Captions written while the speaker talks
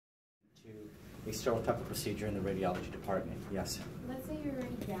a sterile type of procedure in the radiology department. Yes? Let's say you're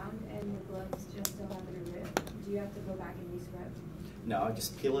already gowned and the gloves just still have a rip. Do you have to go back and re-scrub? No, I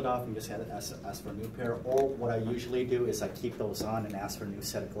just peel it off and just ask for a new pair. Or what I usually do is I keep those on and ask for a new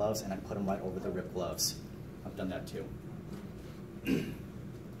set of gloves, and I put them right over the ripped gloves. I've done that too.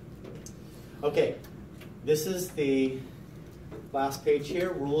 Okay, this is the last page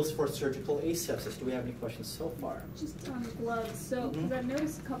here, rules for surgical asepsis. Do we have any questions so far? Just on gloves, so because I've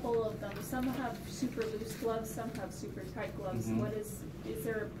noticed a couple of them, some have super loose gloves, some have super tight gloves. What is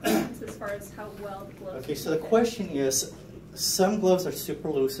there a preference as far as how well the gloves Okay, so the question is, some gloves are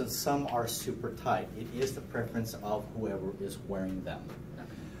super loose and some are super tight. It is the preference of whoever is wearing them.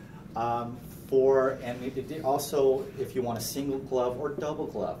 And also, if you want a single glove or double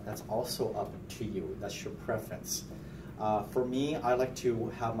glove, that's also up to you. That's your preference. For me, I like to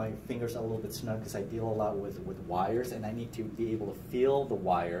have my fingers a little bit snug because I deal a lot with wires, and I need to be able to feel the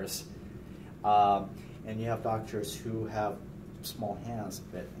wires. And you have doctors who have small hands,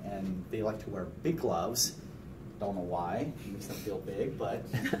 and they like to wear big gloves. Don't know why. It makes them feel big, but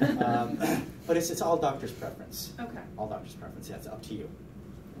but it's all doctor's preference. Okay. All doctor's preference. Yeah, it's up to you.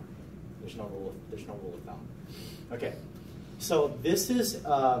 There's no rule of thumb. Okay, so this is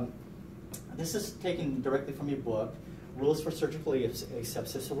taken directly from your book, Rules for Surgical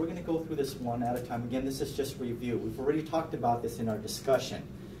Asepsis. So we're going to go through this one at a time. Again, this is just review. We've already talked about this in our discussion,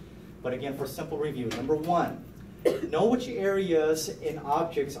 but again, for simple review. Number one, know which areas and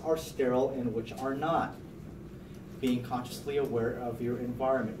objects are sterile and which are not. Being consciously aware of your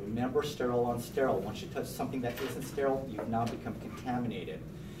environment. Remember, sterile on sterile. Once you touch something that isn't sterile, you've now become contaminated.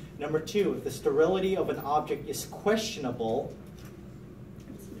 Number two, if the sterility of an object is questionable,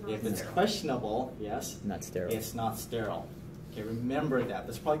 if it's questionable, yes, not sterile. It's not sterile. Okay, remember that.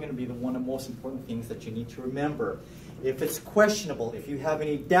 That's probably going to be one of the most important things that you need to remember. If it's questionable, if you have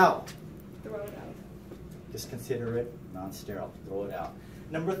any doubt, throw it out. Just consider it non-sterile. Throw it out.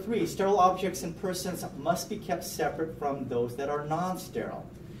 Number three, sterile objects and persons must be kept separate from those that are non-sterile.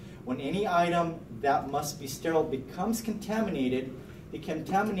 When any item that must be sterile becomes contaminated, the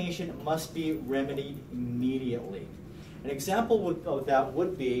contamination must be remedied immediately. An example of that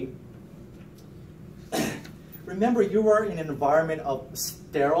would be, remember, you are in an environment of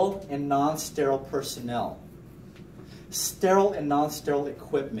sterile and non-sterile personnel, sterile and non-sterile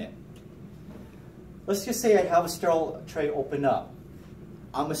equipment. Let's just say I have a sterile tray open up.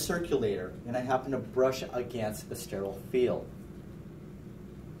 I'm a circulator, and I happen to brush against the sterile field.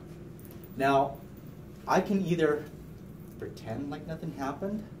 Now, I can either pretend like nothing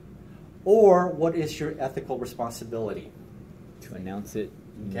happened, or what is your ethical responsibility? To announce it.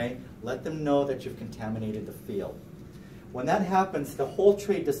 Okay, let them know that you've contaminated the field. When that happens, the whole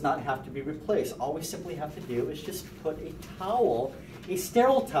tray does not have to be replaced. All we simply have to do is just put a towel, a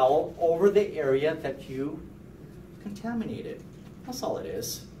sterile towel, over the area that you contaminated. That's all it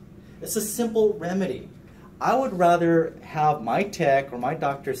is. It's a simple remedy. I would rather have my tech or my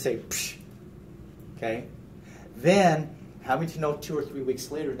doctor say, psh, okay, than having to know 2 or 3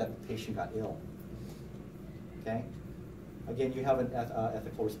 weeks later that the patient got ill. Okay? Again, you have an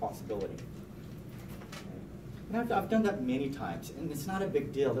ethical responsibility. Okay? And I've done that many times, and it's not a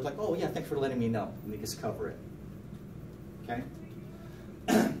big deal. They're like, oh yeah, thanks for letting me know. And they just cover it. Okay?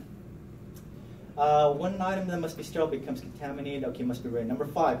 One item that must be sterile becomes contaminated. Okay, must be ready. Number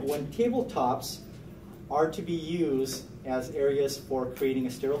 5, when tabletops are to be used as areas for creating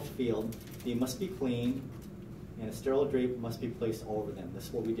a sterile field, they must be cleaned, and a sterile drape must be placed over them. This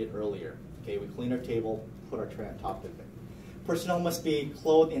is what we did earlier. Okay, we clean our table, put our tray on top of it. Personnel must be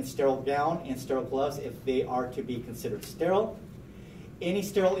clothed in sterile gown and sterile gloves if they are to be considered sterile. Any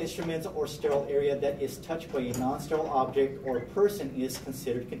sterile instruments or sterile area that is touched by a non-sterile object or person is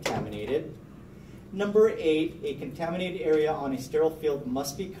considered contaminated. Number 8, a contaminated area on a sterile field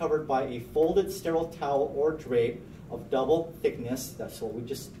must be covered by a folded sterile towel or drape of double thickness. That's what we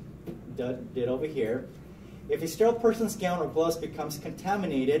just did over here. If a sterile person's gown or gloves becomes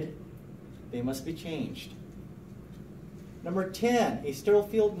contaminated, they must be changed. Number 10, a sterile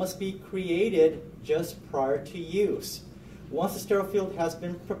field must be created just prior to use. Once the sterile field has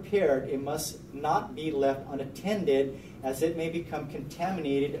been prepared, it must not be left unattended, as it may become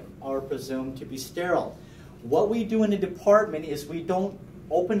contaminated or presumed to be sterile. What we do in the department is we don't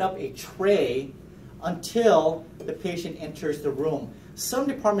open up a tray until the patient enters the room. Some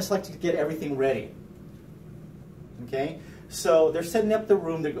departments like to get everything ready. Okay? So they're setting up the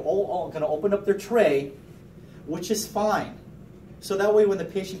room, they're all going to open up their tray, which is fine. So that way when the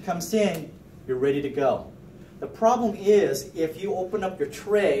patient comes in, you're ready to go. The problem is, if you open up your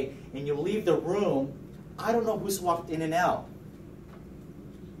tray and you leave the room, I don't know who's walked in and out.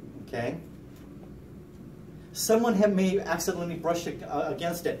 Okay? Someone may accidentally brush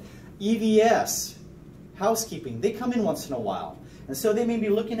against it. EVS, housekeeping, they come in once in a while. And so they may be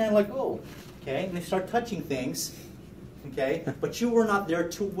looking at it like, oh, okay, and they start touching things, okay, but you were not there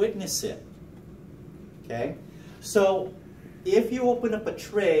to witness it, okay? So if you open up a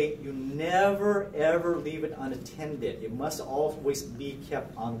tray, you never, ever leave it unattended. It must always be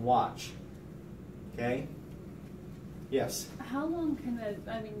kept on watch, okay? Yes? How long can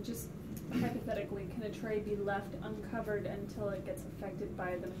just hypothetically, can a tray be left uncovered until it gets affected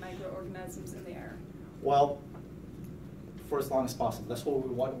by the microorganisms in the air? Well, for as long as possible. That's what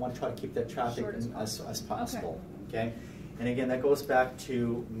we want to try to keep that traffic as possible. Okay. And again, that goes back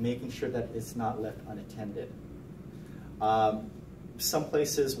to making sure that it's not left unattended. Some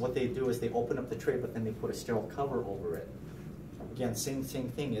places, what they do is they open up the tray, but then they put a sterile cover over it. Again, same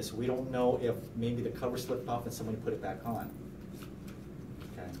thing is we don't know if maybe the cover slipped off and somebody put it back on.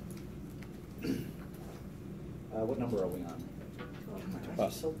 Okay. What number are we on? Oh my gosh,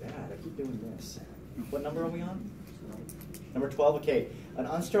 I'm so bad. I keep doing this. What number are we on? Number 12, okay. An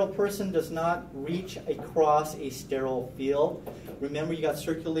unsterile person does not reach across a sterile field. Remember, you got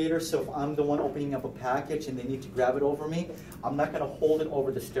circulators, so if I'm the one opening up a package and they need to grab it over me, I'm not going to hold it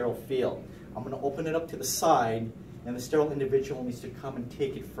over the sterile field. I'm going to open it up to the side, and the sterile individual needs to come and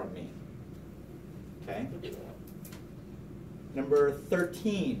take it from me. Okay? Number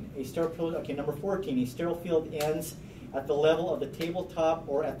 13, a sterile field, okay, number 14, a sterile field ends at the level of the tabletop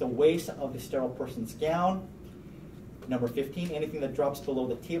or at the waist of the sterile person's gown. Number 15, anything that drops below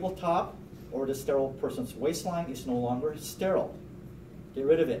the tabletop or the sterile person's waistline is no longer sterile. Get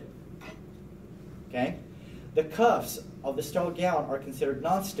rid of it. Okay? The cuffs of the sterile gown are considered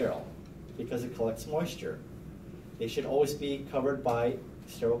non-sterile because it collects moisture. They should always be covered by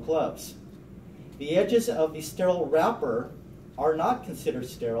sterile gloves. The edges of the sterile wrapper are not considered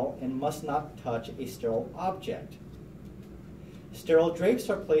sterile and must not touch a sterile object. Sterile drapes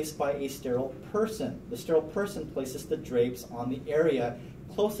are placed by a sterile person. The sterile person places the drapes on the area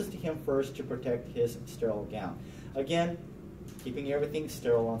closest to him first to protect his sterile gown. Again, keeping everything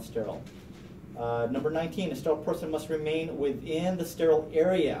sterile on sterile. Number 19, a sterile person must remain within the sterile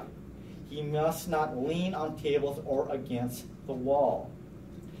area. He must not lean on tables or against the wall.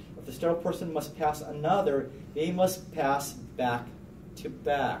 If the sterile person must pass another, they must pass back to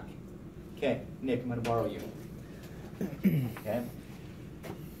back. Okay, Nick, I'm going to borrow you. Okay.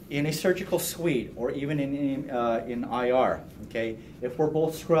 In a surgical suite or even in IR, okay, if we're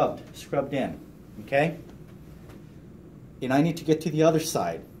both scrubbed in, okay, and I need to get to the other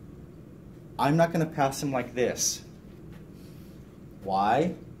side, I'm not going to pass him like this.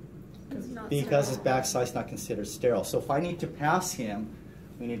 Why? Because his backside is not considered sterile. So if I need to pass him,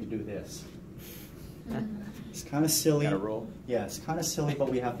 we need to do this. It's kind of silly. Gotta roll. Yeah, it's kind of silly, but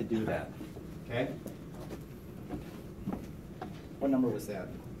we have to do that. Okay. What number was that?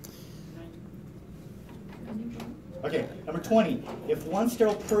 Okay, number 20. If one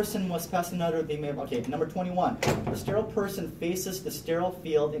sterile person must pass another, they may have, okay, number 21. The sterile person faces the sterile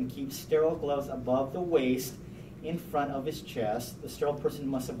field and keeps sterile gloves above the waist in front of his chest. The sterile person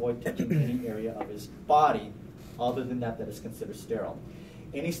must avoid touching any area of his body other than that is considered sterile.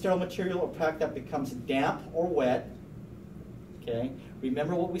 Any sterile material or pack that becomes damp or wet, okay,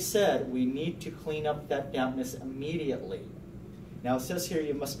 remember what we said, we need to clean up that dampness immediately. Now it says here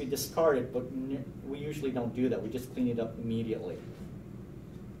it must be discarded, but we usually don't do that. We just clean it up immediately.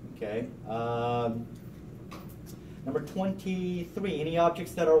 Okay. Number 23, any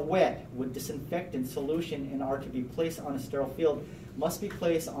objects that are wet with disinfectant solution and are to be placed on a sterile field must be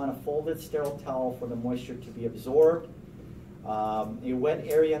placed on a folded sterile towel for the moisture to be absorbed. A wet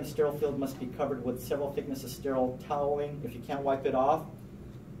area in the sterile field must be covered with several thicknesses of sterile toweling. If you can't wipe it off,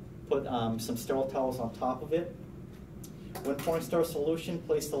 put some sterile towels on top of it. When pouring sterile solution,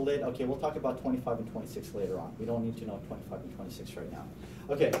 place the lid. Okay, we'll talk about 25 and 26 later on. We don't need to know 25 and 26 right now.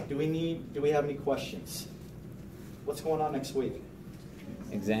 Okay, do we have any questions? What's going on next week?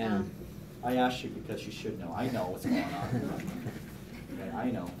 Exam. I asked you because you should know. I know what's going on. Okay,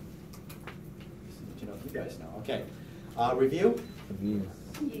 I know. Just need to know if you guys know. Okay, review? Review.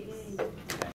 Yes.